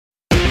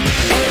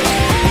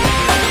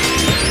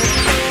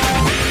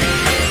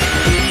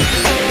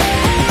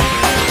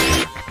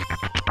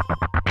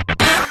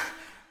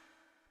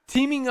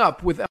Teaming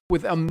up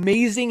with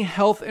amazing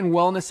health and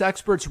wellness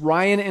experts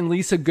Ryan and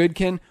Lisa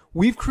Goodkin,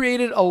 we've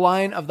created a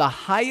line of the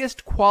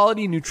highest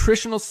quality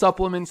nutritional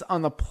supplements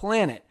on the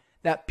planet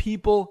that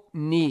people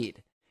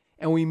need.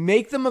 And we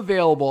make them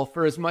available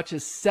for as much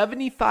as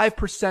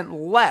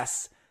 75%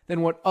 less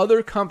than what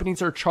other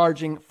companies are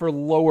charging for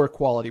lower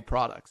quality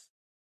products.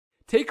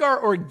 Take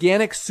our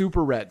organic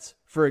Super Reds,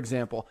 for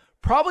example,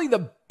 probably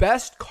the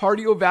best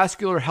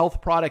cardiovascular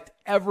health product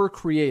ever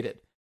created.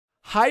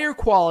 Higher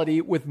quality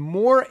with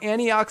more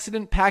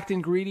antioxidant-packed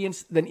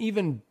ingredients than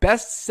even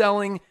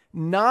best-selling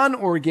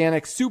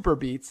non-organic Super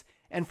Beets,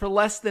 and for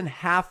less than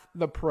half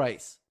the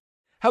price.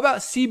 How about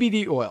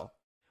CBD oil?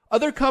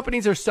 Other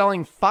companies are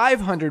selling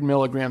 500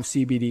 milligram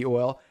CBD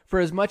oil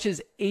for as much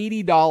as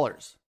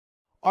 $80.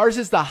 Ours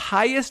is the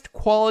highest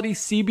quality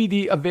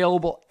CBD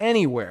available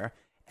anywhere,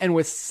 and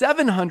with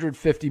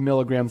 750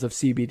 milligrams of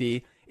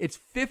CBD, it's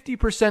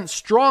 50%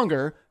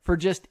 stronger for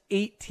just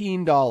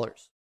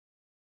 $18.